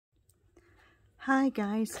Hi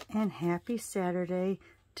guys, and happy Saturday.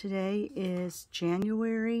 Today is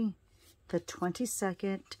January the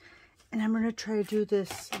 22nd, and I'm going to try to do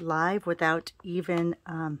this live without even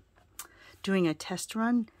doing a test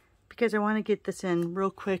run because I want to get this in real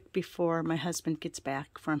quick before my husband gets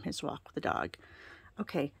back from his walk with the dog.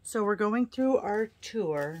 Okay, so we're going through our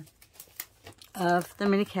tour of the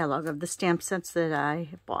mini catalog of the stamp sets that I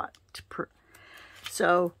bought.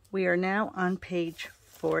 So we are now on page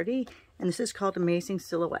 40. And this is called Amazing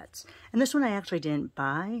Silhouettes. And this one I actually didn't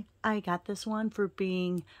buy. I got this one for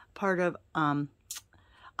being part of On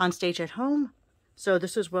Stage at Home. So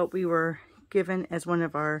this is what we were given as one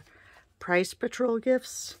of our Price Patrol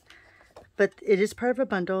gifts. But it is part of a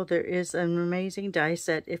bundle. There is an amazing die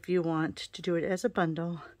set if you want to do it as a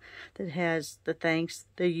bundle that has the thanks,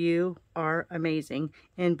 the you are amazing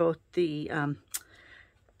in both the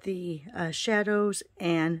shadows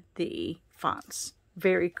and the fonts.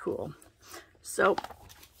 Very cool. So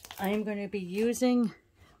I am going to be using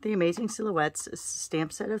the Amazing Silhouettes. It's a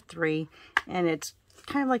stamp set of 3, and it's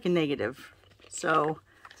kind of like a negative. So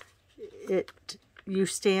you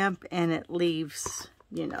stamp and it leaves,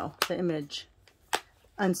 you know, the image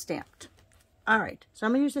unstamped. All right, so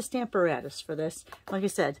I'm going to use the Stamparatus for this. Like I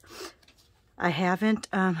said, I haven't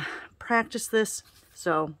practiced this,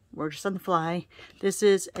 so we're just on the fly. This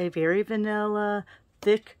is a very vanilla,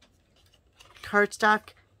 thick cardstock,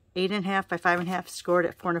 8.5 by 5.5, scored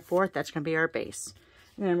at 4 1/4. That's going to be our base.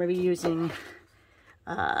 And I'm going to be using,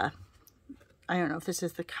 I don't know if this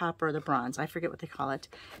is the copper or the bronze. I forget what they call it.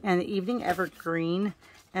 And the Evening Evergreen.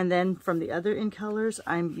 And then from the other in colors,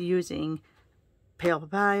 I'm using Pale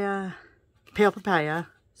Papaya,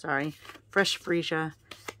 Fresh Freesia,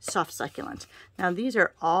 Soft Succulent. Now these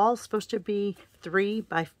are all supposed to be 3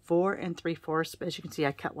 by 4 3/4, but as you can see,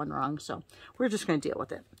 I cut one wrong, so we're just going to deal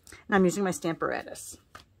with it. And I'm using my Stamparatus.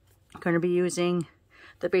 I'm going to be using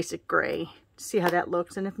the basic gray to see how that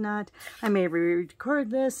looks, and if not, I may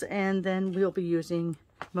re-record this, and then we'll be using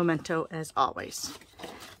Memento as always.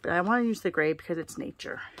 But I want to use the gray because it's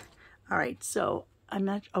nature. All right, so I'm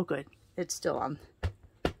not, oh good, it's still on.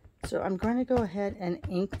 So I'm going to go ahead and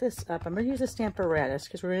ink this up. I'm going to use a Stamparatus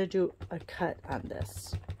because we're going to do a cut on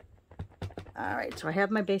this. All right, so I have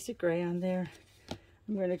my basic gray on there.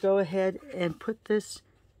 I'm going to go ahead and put this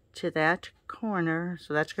to that corner.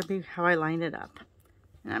 So that's going to be how I line it up.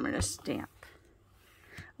 And I'm going to stamp.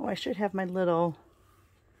 Oh, I should have my little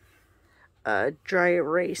dry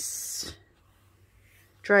erase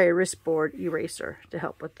board eraser to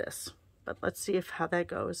help with this. But let's see how that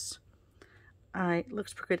goes. All right,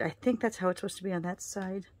 looks pretty good. I think that's how it's supposed to be on that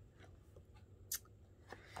side.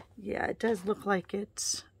 Yeah, it does look like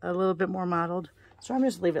it's a little bit more modeled. So I'm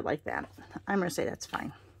just leave it like that. I'm going to say that's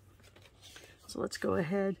fine. So let's go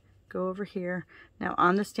ahead, go over here. Now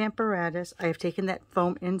on the Stamparatus, I have taken that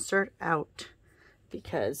foam insert out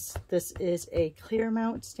because this is a clear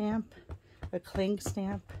mount stamp, a cling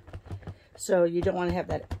stamp. So you don't want to have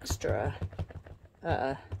that extra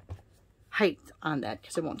height on that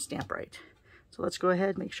because it won't stamp right. So let's go ahead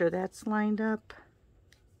and make sure that's lined up.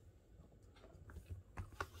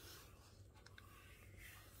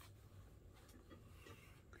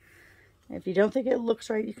 If you don't think it looks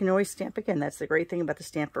right, you can always stamp again. That's the great thing about the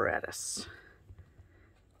Stamparatus.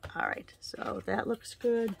 All right, so that looks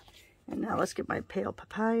good. And now let's get my Pale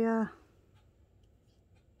Papaya.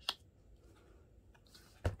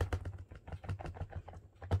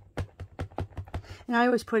 And I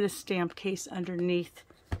always put a stamp case underneath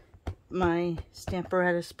my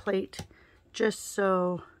Stamparatus plate just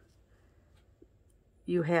so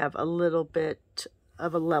you have a little bit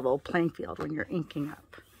of a level playing field when you're inking up.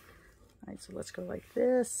 All right, so let's go like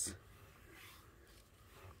this.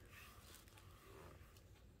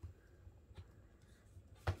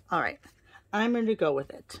 All right, I'm going to go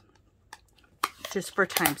with it just for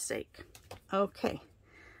time's sake. Okay,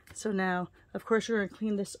 so now, of course, you're going to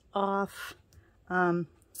clean this off. I'm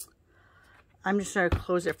just going to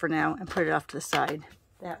close it for now and put it off to the side.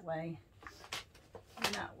 That way,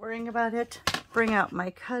 I'm not worrying about it. Bring out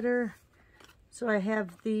my cutter. So I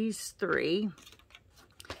have these 3.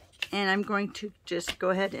 And I'm going to just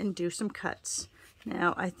go ahead and do some cuts.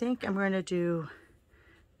 Now, I think I'm going to do,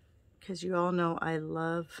 because you all know I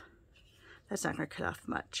love, that's not going to cut off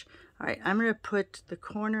much. All right, I'm going to put the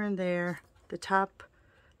corner in there, the top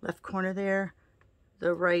left corner there,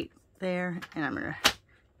 the right there, and I'm going to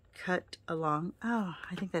cut along. Oh,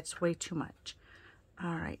 I think that's way too much.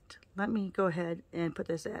 All right, let me go ahead and put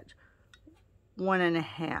this at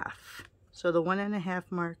 1.5. So the 1.5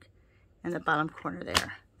 mark and the bottom corner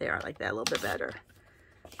there. There, I like that a little bit better.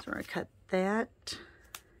 So we're going to cut that.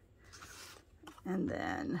 And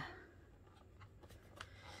then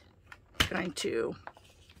going to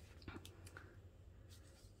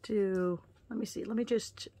do, let me see, let me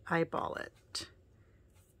just eyeball it.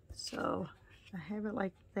 So I have it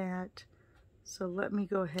like that. So let me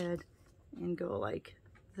go ahead and go like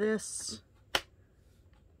this.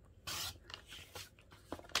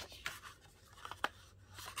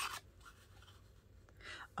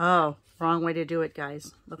 Oh, wrong way to do it,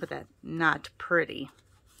 guys. Look at that. Not pretty.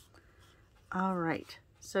 All right.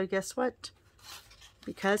 So guess what?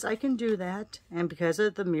 Because I can do that, and because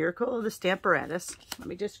of the miracle of the Stamparatus, let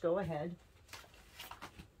me just go ahead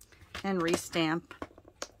and restamp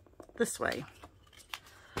this way.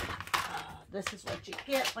 This is what you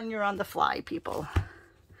get when you're on the fly, people.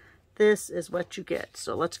 This is what you get.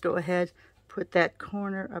 So let's go ahead, put that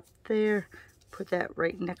corner up there, put that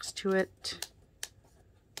right next to it.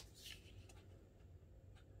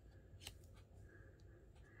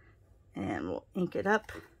 And we'll ink it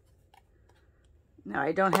up. Now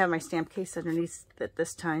I don't have my stamp case underneath it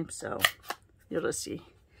this time, so you'll just see.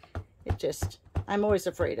 It just, I'm always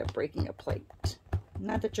afraid of breaking a plate.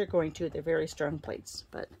 Not that you're going to, they're very strong plates,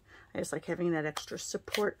 but I just like having that extra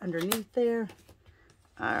support underneath there.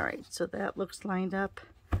 All right, so that looks lined up.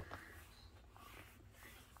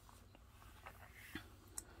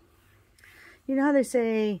 You know how they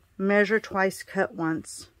say measure twice, cut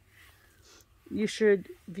once? You should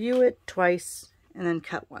view it twice and then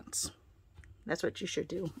cut once. That's what you should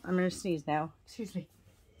do. I'm going to sneeze now. Excuse me.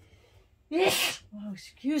 Oh,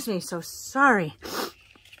 excuse me. So sorry.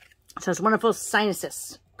 So it's wonderful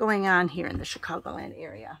sinuses going on here in the Chicagoland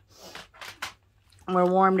area. We're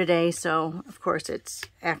warm today, so of course it's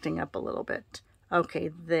acting up a little bit.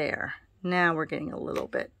 Okay, there. Now we're getting a little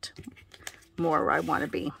bit more where I want to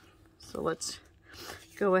be. So let's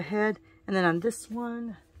go ahead. And then on this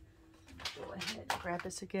one, go ahead and grab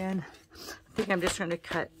this again. I think I'm just going to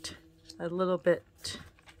cut a little bit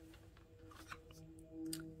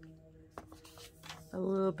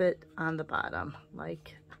on the bottom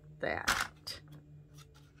like that.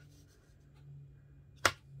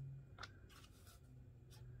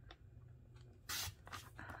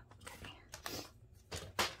 Okay.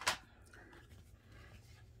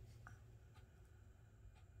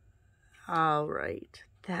 All right,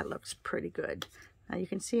 that looks pretty good. Now you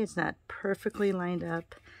can see it's not perfectly lined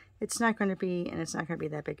up. It's not going to be, and it's not going to be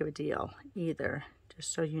that big of a deal either,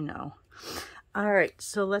 just so you know. All right,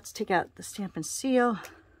 so let's take out the Stampin' Seal.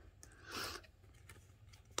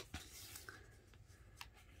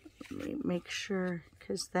 Let me make sure,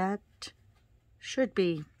 because that should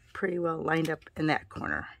be pretty well lined up in that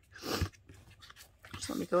corner.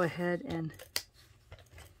 So let me go ahead and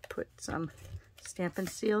put some Stampin'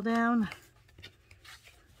 Seal down.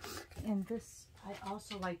 And this, I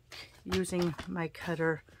also like using my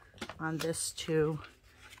cutter on this too.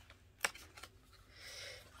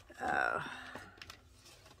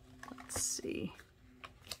 Let's see.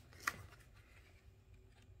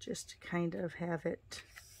 Just to kind of have it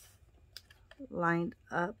lined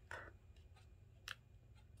up.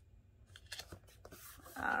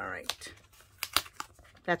 All right.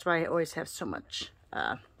 That's why I always have so much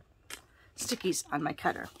stickies on my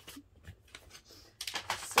cutter.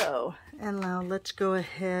 So, and now let's go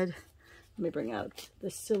ahead. Let me bring out the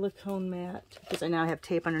silicone mat because I now have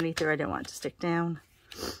tape underneath there. I don't want it to stick down.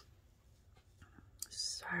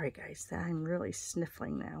 Sorry guys, I'm really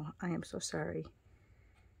sniffling now. I am so sorry.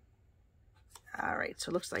 All right, so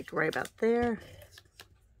it looks like right about there.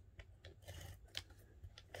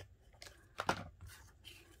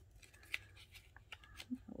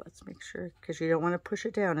 Let's make sure, because you don't want to push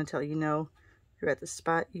it down until you know you're at the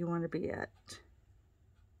spot you want to be at.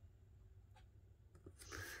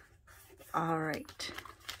 All right,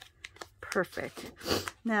 perfect.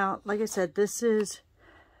 Now, like I said, this is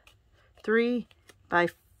 3 by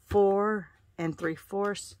 4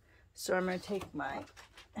 3/4. So I'm going to take my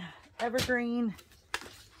evergreen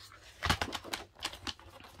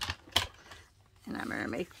and I'm going to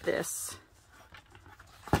make this.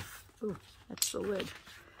 Ooh, that's the lid.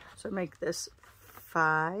 So make this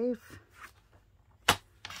 5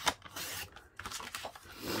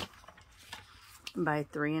 by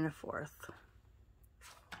 3 1/4.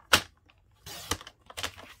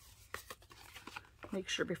 Make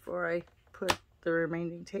sure before I put the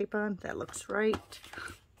remaining tape on, that looks right.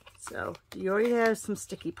 So you already have some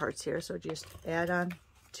sticky parts here, so just add on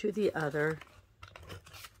to the other.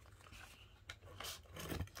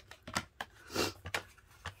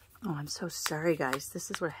 Oh, I'm so sorry guys. This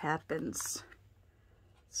is what happens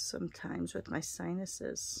sometimes with my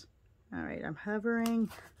sinuses. All right, I'm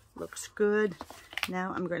hovering. Looks good.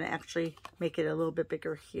 Now I'm going to actually make it a little bit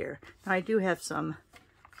bigger here. Now I do have some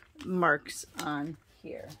marks on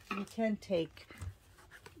here. You can take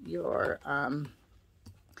your,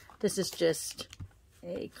 this is just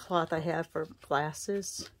a cloth I have for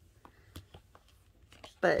glasses,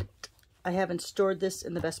 but I haven't stored this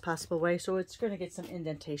in the best possible way, so it's going to get some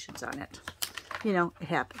indentations on it. You know, it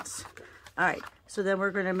happens. All right, so then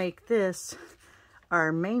we're going to make this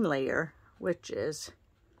our main layer, which is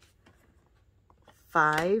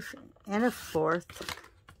 5 1/4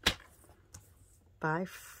 by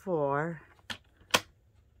 4.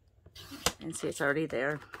 And see, it's already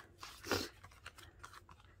there.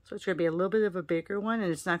 So it's going to be a little bit of a bigger one,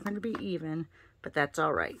 and it's not going to be even, but that's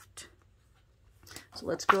all right. So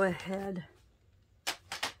let's go ahead,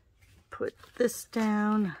 put this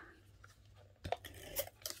down.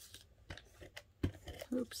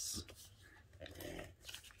 Oops.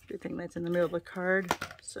 Good thing that's in the middle of the card.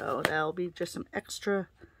 So that'll be just some extra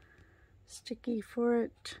sticky for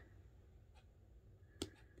it.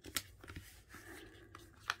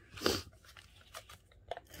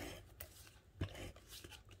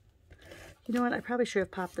 You know what? I probably should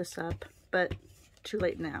have popped this up, but too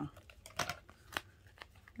late now.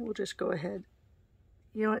 We'll just go ahead.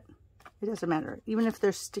 You know what? It doesn't matter. Even if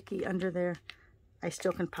they're sticky under there, I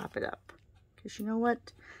still can pop it up. Because you know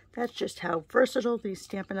what? That's just how versatile these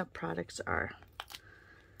Stampin' Up! Products are.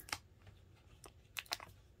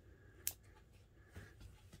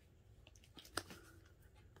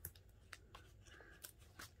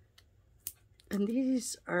 And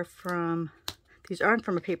these aren't from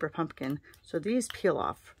a paper pumpkin, so these peel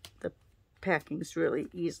off the packings really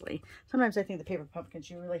easily. Sometimes I think the paper pumpkins,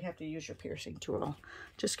 you really have to use your piercing tool,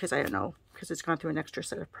 just because I don't know, because it's gone through an extra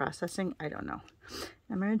set of processing. I don't know.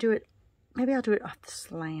 I'm going to do it, maybe I'll do it off the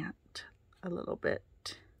slant a little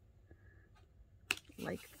bit,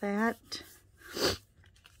 like that.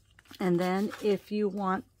 And then if you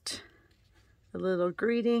want a little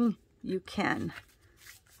greeting, you can.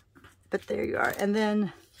 But there you are. And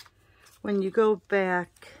then when you go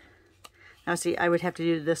back, now see, I would have to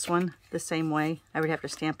do this one the same way. I would have to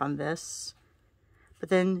stamp on this. But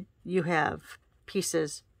then you have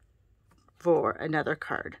pieces for another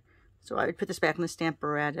card. So I would put this back in the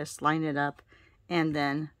Stamparatus, line it up, and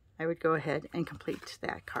then I would go ahead and complete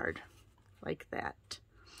that card like that.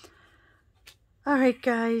 All right,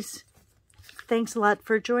 guys. Thanks a lot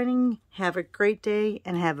for joining. Have a great day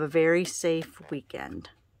and have a very safe weekend.